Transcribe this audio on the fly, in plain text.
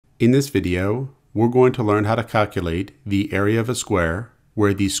In this video, we're going to learn how to calculate the area of a square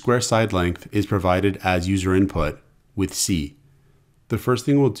where the square side length is provided as user input with C. The first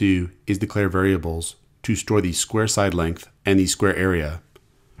thing we'll do is declare variables to store the square side length and the square area.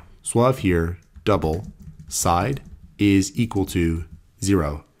 So we'll have here double side is equal to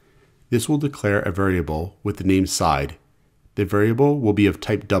 0. This will declare a variable with the name side. The variable will be of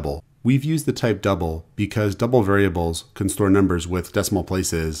type double. We've used the type double because double variables can store numbers with decimal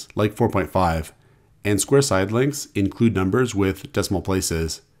places like 4.5, and square side lengths include numbers with decimal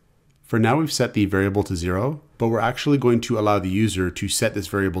places. For now, we've set the variable to 0, but we're actually going to allow the user to set this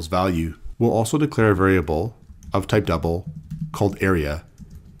variable's value. We'll also declare a variable of type double called area,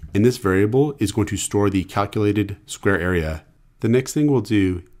 and this variable is going to store the calculated square area. The next thing we'll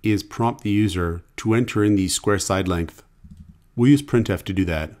do is prompt the user to enter in the square side length. We'll use printf to do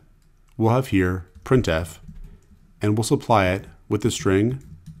that. We'll have here printf, and we'll supply it with the string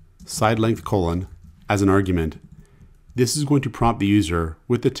side length colon as an argument. This is going to prompt the user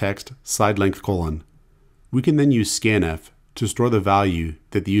with the text side length colon. We can then use scanf to store the value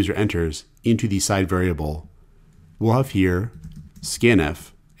that the user enters into the side variable. We'll have here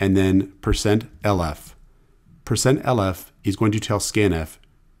scanf and then %lf. %lf is going to tell scanf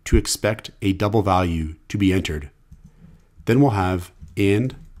to expect a double value to be entered. Then we'll have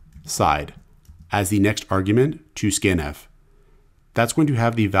and side as the next argument to scanf. That's going to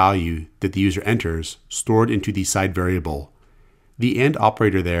have the value that the user enters stored into the side variable. The AND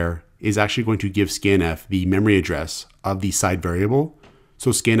operator there is actually going to give scanf the memory address of the side variable, so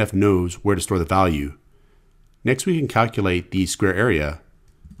scanf knows where to store the value. Next, we can calculate the square area.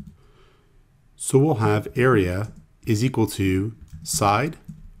 So we'll have area is equal to side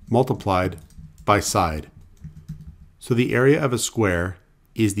multiplied by side. So the area of a square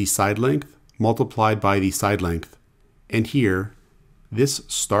is the side length multiplied by the side length. And here, this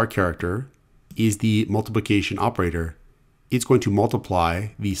star character is the multiplication operator. It's going to multiply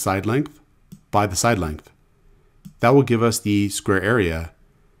the side length by the side length. That will give us the square area.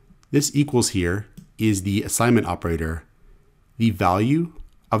 This equals here is the assignment operator. The value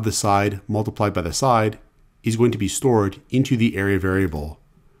of the side multiplied by the side is going to be stored into the area variable.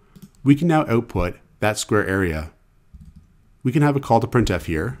 We can now output that square area. We can have a call to printf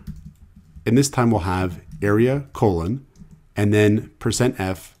here, and this time we'll have area colon and then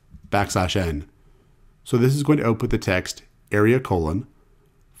 %f\n. So this is going to output the text area colon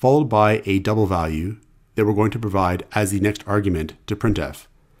followed by a double value that we're going to provide as the next argument to printf.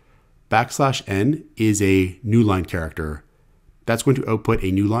 \n is a new line character. That's going to output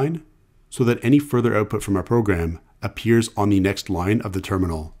a new line so that any further output from our program appears on the next line of the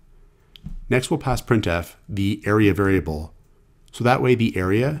terminal. Next, we'll pass printf the area variable. So that way the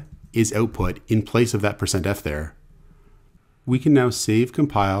area is output in place of that %f there. We can now save,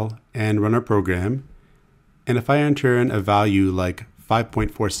 compile, and run our program. And if I enter in a value like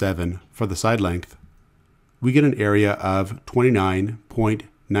 5.47 for the side length, we get an area of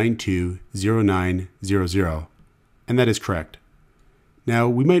 29.920900. And that is correct. Now,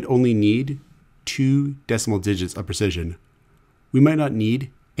 we might only need 2 decimal digits of precision. We might not need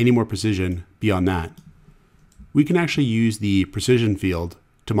any more precision beyond that. We can actually use the precision field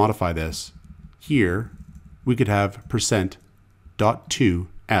to modify this. Here, we could have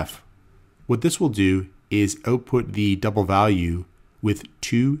 %.2f. What this will do is output the double value with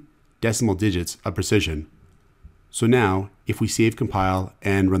 2 decimal digits of precision. So now, if we save, compile,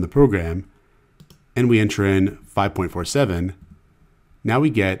 and run the program, and we enter in 5.47, now we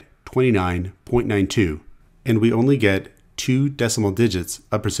get 29.92, and we only get 2 decimal digits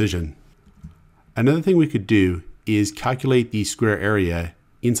of precision. Another thing we could do is calculate the square area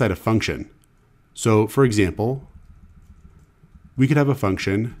inside a function. So for example, we could have a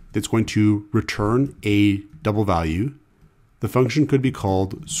function that's going to return a double value. The function could be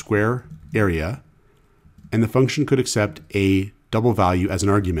called square area, and the function could accept a double value as an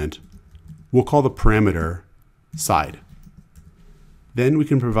argument. We'll call the parameter side. Then we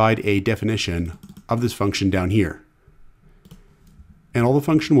can provide a definition of this function down here. And all the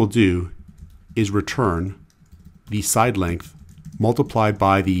function will do is return the side length multiplied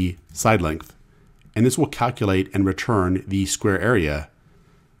by the side length. And this will calculate and return the square area.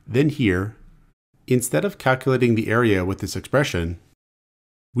 Then here, instead of calculating the area with this expression,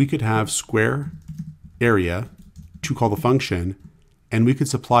 we could have square area to call the function, and we could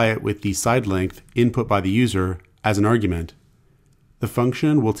supply it with the side length input by the user as an argument. The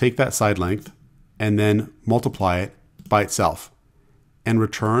function will take that side length and then multiply it by itself and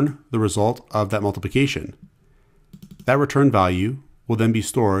return the result of that multiplication. That return value will then be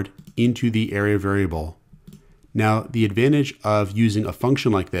stored into the area variable. Now, the advantage of using a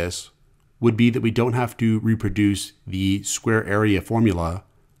function like this would be that we don't have to reproduce the square area formula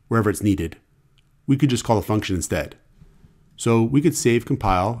wherever it's needed. We could just call a function instead. So we could save,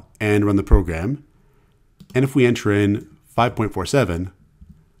 compile, and run the program. And if we enter in 5.47,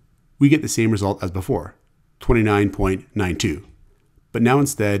 we get the same result as before, 29.92. But now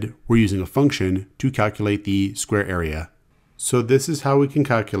instead, we're using a function to calculate the square area. So this is how we can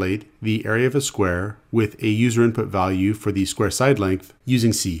calculate the area of a square with a user input value for the square side length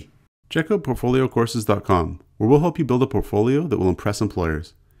using C. Check out portfoliocourses.com, where we'll help you build a portfolio that will impress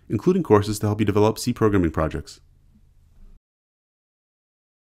employers, including courses to help you develop C programming projects.